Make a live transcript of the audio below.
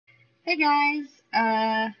Hey guys,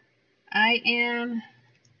 I am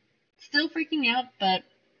still freaking out, but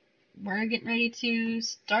we're getting ready to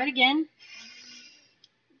start again.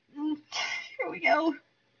 Here we go.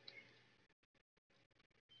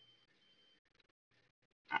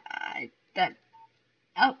 I that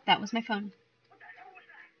oh, that was my phone.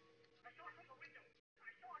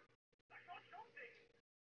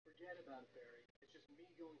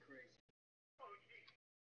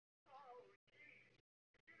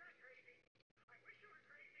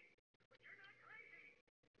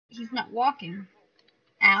 He's not walking.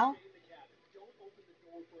 Al. All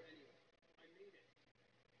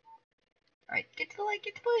right, get to the light.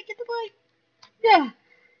 Get to the light. Get to the light. Yeah.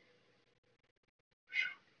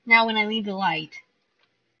 Now when I leave the light,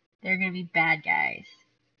 they're gonna be bad guys.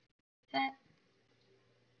 Is that?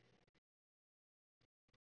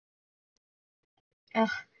 Ugh.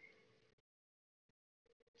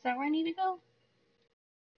 Is that where I need to go?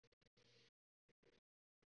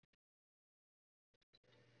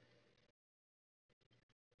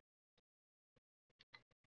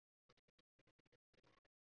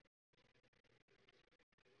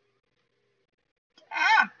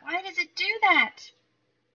 Ah! Why does it do that?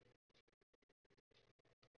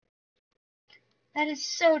 That is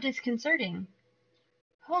so disconcerting.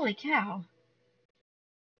 Holy cow.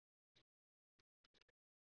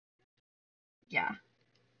 Yeah.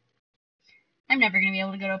 I'm never going to be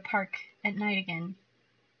able to go to a park at night again.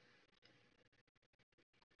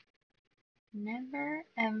 Never,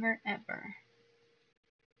 ever, ever.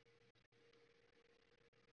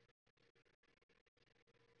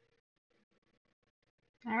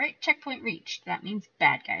 Alright, checkpoint reached. That means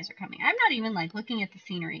bad guys are coming. I'm not even, like, looking at the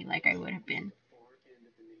scenery like I would have been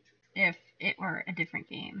if it were a different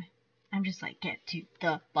game. I'm just like, get to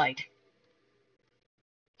the light.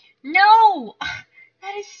 No!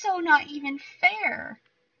 That is so not even fair.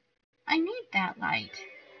 I need that light.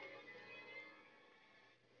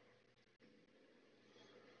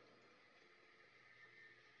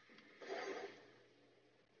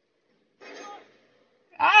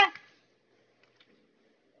 Ah!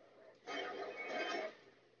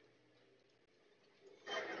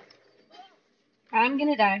 I'm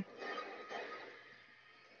gonna die.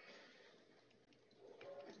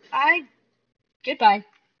 Goodbye.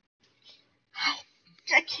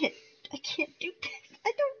 I can't, I can't do this.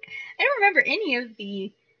 I don't remember any of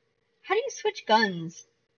the, how do you switch guns?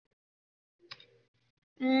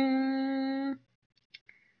 I'm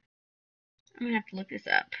gonna have to look this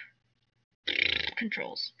up.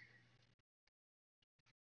 Controls.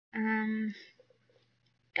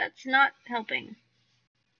 That's not helping.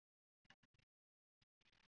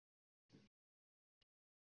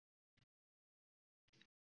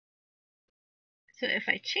 So if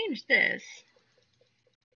I change this,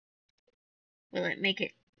 will it make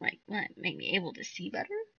it, like, will it make me able to see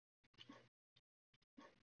better?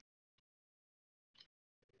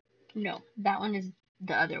 No, that one is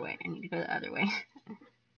the other way. I need to go the other way.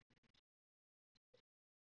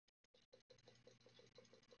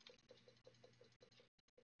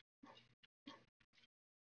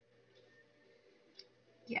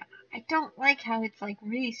 Yeah, I don't like how it's, like,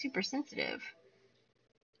 really super sensitive.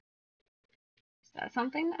 Is that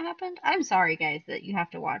something that happened? I'm sorry, guys, that you have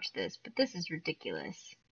to watch this, but this is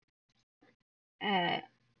ridiculous. Well,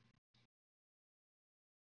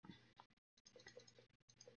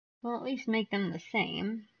 at least make them the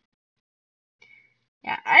same.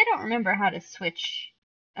 Yeah, I don't remember how to switch,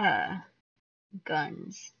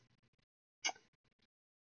 guns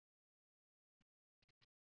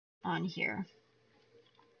on here.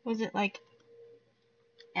 Was it, like,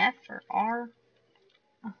 F or R?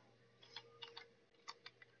 Oh,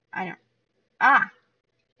 I don't. Ah!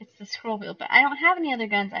 It's the scroll wheel, but I don't have any other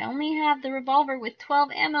guns. I only have the revolver with 12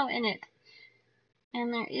 ammo in it.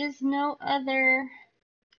 And there is no other.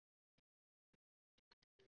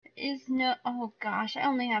 There is no. Oh gosh, I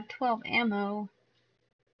only have 12 ammo.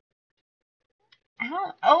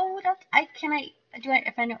 How? Oh, that's.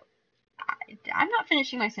 If I know. I'm not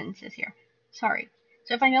finishing my sentences here. Sorry.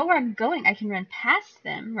 So if I know where I'm going, I can run past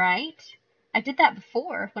them, right? I did that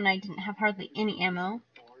before when I didn't have hardly any ammo.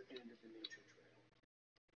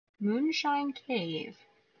 Moonshine Cave.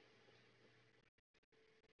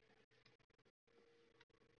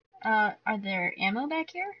 Are there ammo back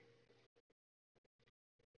here?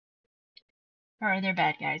 Or are there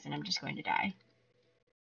bad guys and I'm just going to die?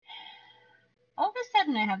 All of a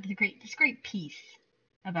sudden I have this great peace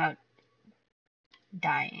about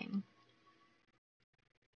dying.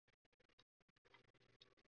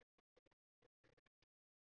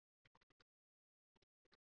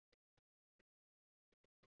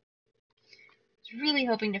 Really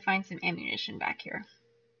hoping to find some ammunition back here.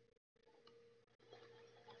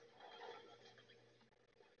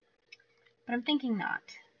 But I'm thinking not.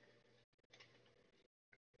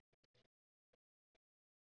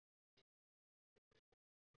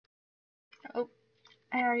 Oh,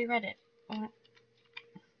 I already read it.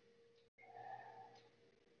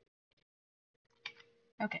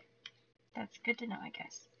 Okay, that's good to know, I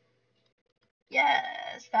guess.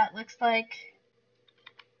 Yes, that looks like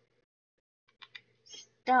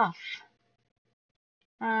stuff.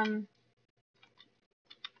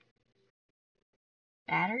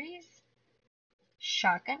 Batteries?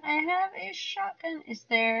 Shotgun? I have a shotgun. Is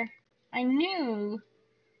there... I knew...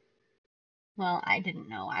 Well, I didn't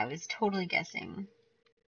know. I was totally guessing.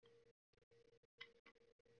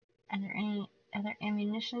 Are there any other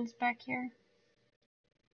ammunitions back here?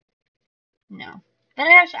 No. But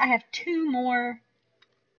I have two more,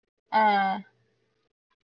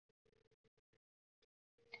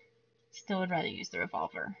 still would rather use the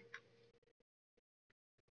revolver.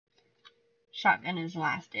 Shotgun is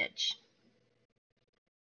last ditch.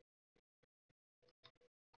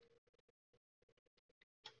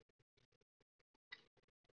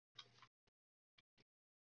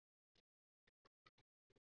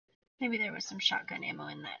 Maybe there was some shotgun ammo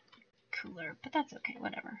in that cooler, but that's okay,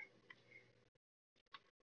 whatever.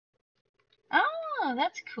 Oh,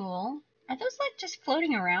 that's cool. Are those like just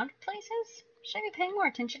floating around places? Should I be paying more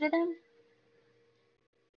attention to them?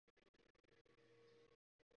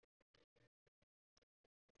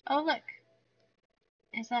 Oh, look.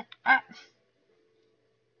 Is that...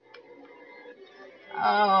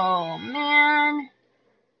 Oh, man.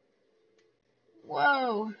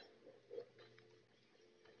 Whoa.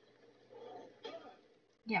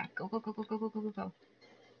 Yeah, go, go, go, go, go, go, go, go, go.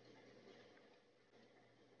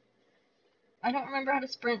 I don't remember how to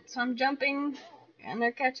sprint, so I'm jumping, and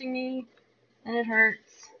they're catching me, and it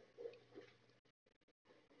hurts.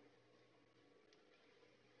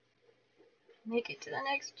 Make it to the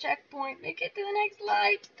next checkpoint. Make it to the next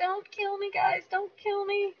light. Don't kill me, guys. Don't kill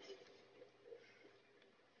me.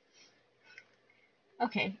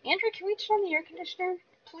 Okay, Andrew, can we turn on the air conditioner,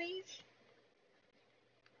 please?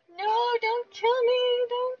 No, don't kill me.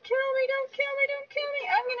 Don't kill me. Don't kill me. Don't kill me.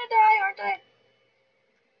 I'm gonna die, aren't I?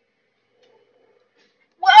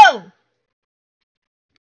 Whoa!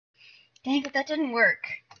 Dang it, that didn't work.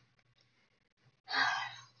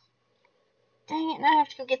 Dang it, now I have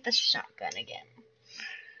to go get the shotgun again.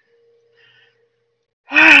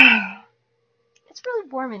 It's really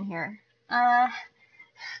warm in here. I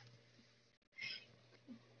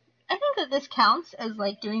think that this counts as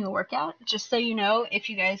like doing a workout, just so you know, if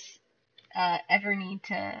you guys ever need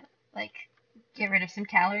to like get rid of some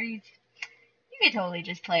calories, you could totally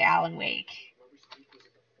just play Alan Wake.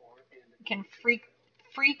 You can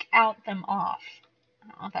freak out them off. I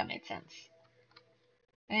don't know if that made sense.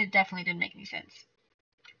 It definitely didn't make any sense.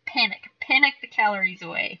 Panic the calories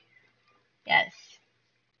away. Yes.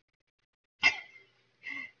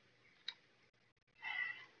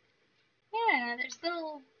 Yeah, there's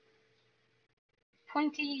little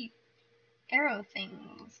pointy arrow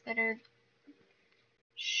things that are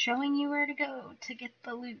showing you where to go to get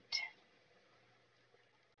the loot.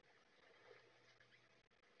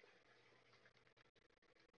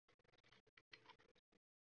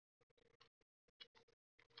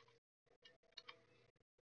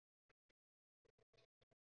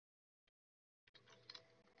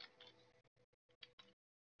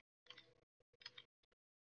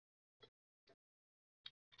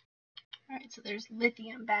 Alright, so there's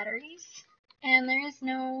lithium batteries, and there's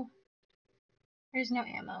no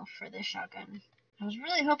ammo for this shotgun. I was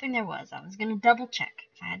really hoping there was. I was gonna double check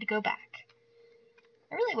if I had to go back.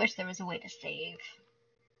 I really wish there was a way to save.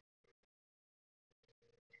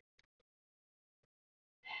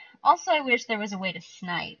 Also, I wish there was a way to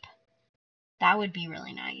snipe. That would be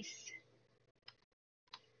really nice.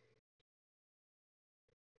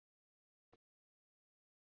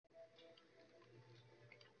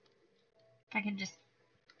 If I could just,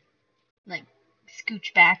 like,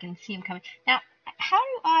 scooch back and see him coming. Now, how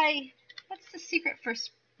do I... What's the secret for... Is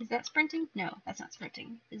that sprinting? No, that's not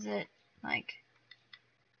sprinting. Is it, like...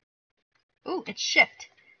 Ooh, it's shift.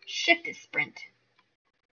 Shift is sprint.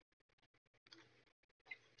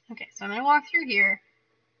 Okay, so I'm going to walk through here.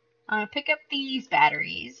 I'm going to pick up these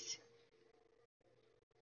batteries.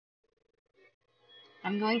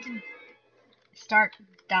 I'm going to start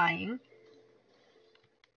dying.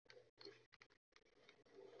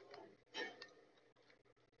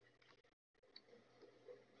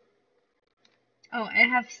 Oh, I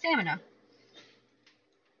have stamina.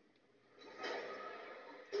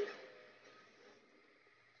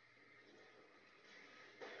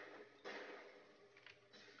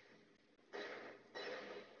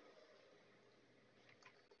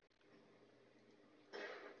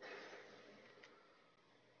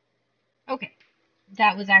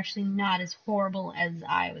 that was actually not as horrible as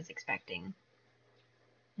I was expecting.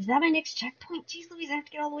 Is that my next checkpoint? Jeez Louise, I have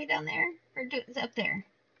to get all the way down there? Or is it up there?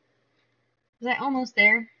 Was I almost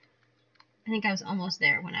there? I think I was almost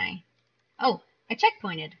there when I... Oh, I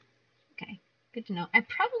checkpointed. Okay, good to know. I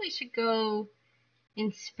probably should go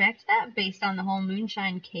inspect that based on the whole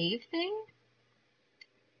Moonshine Cave thing.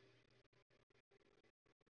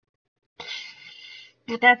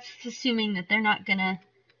 But that's assuming that they're not gonna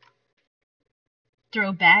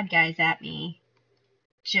throw bad guys at me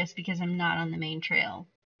just because I'm not on the main trail,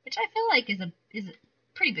 which I feel like is a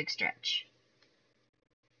pretty big stretch.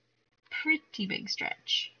 Pretty big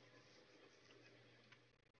stretch.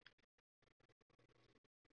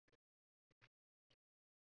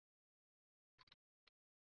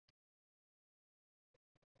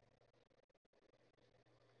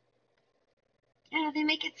 Yeah, they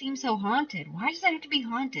make it seem so haunted. Why does that have to be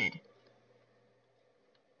haunted?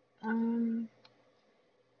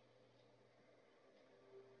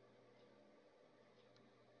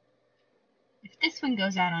 If this one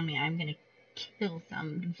goes out on me, I'm gonna kill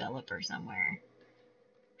some developer somewhere.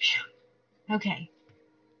 Whew. Okay.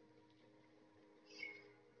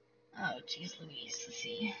 Oh, jeez Louise. Let's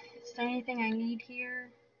see. Is there anything I need here?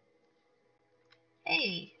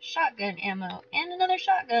 Hey, shotgun ammo and another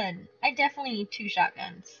shotgun. I definitely need 2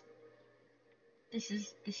 shotguns. This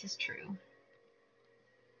is true.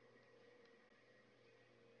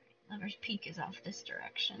 Lover's Peak is off this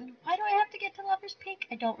direction. Why do I have to get to Lover's Peak?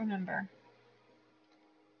 I don't remember.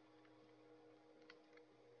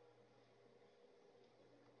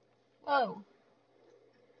 Whoa.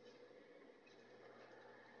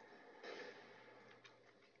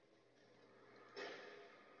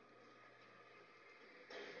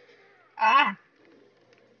 Ah.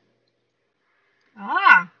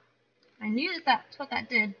 Ah. I knew that that's what that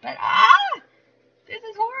did, but ah! This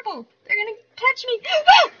is horrible. They're gonna catch me.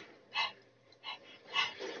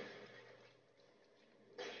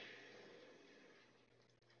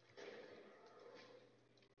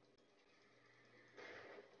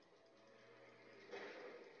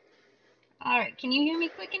 Alright, can you hear me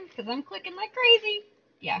clicking? Because I'm clicking like crazy.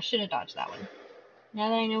 Yeah, I should have dodged that one. Now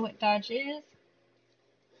that I know what dodge is.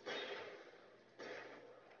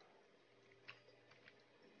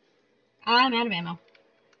 I'm out of ammo.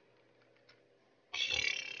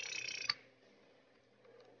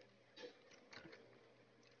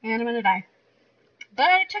 And I'm gonna die. But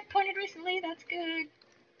I checkpointed recently, that's good.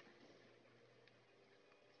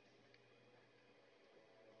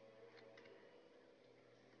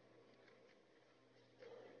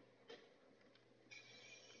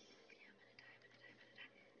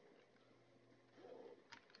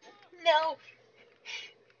 No.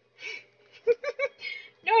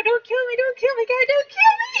 No, don't kill me, guy, don't kill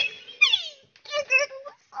me! It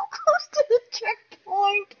was so close to the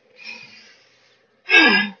checkpoint.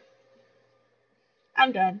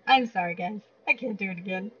 I'm done. I'm sorry, guys. I can't do it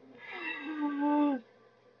again.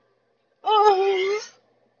 Oh.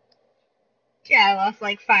 Yeah, I lost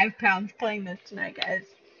like 5 pounds playing this tonight, guys.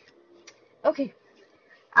 Okay,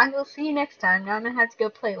 I will see you next time. Now I'm gonna have to go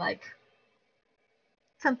play like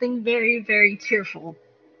something very, very cheerful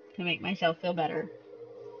to make myself feel better.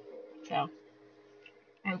 So,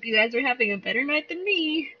 I hope you guys are having a better night than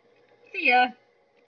me. See ya.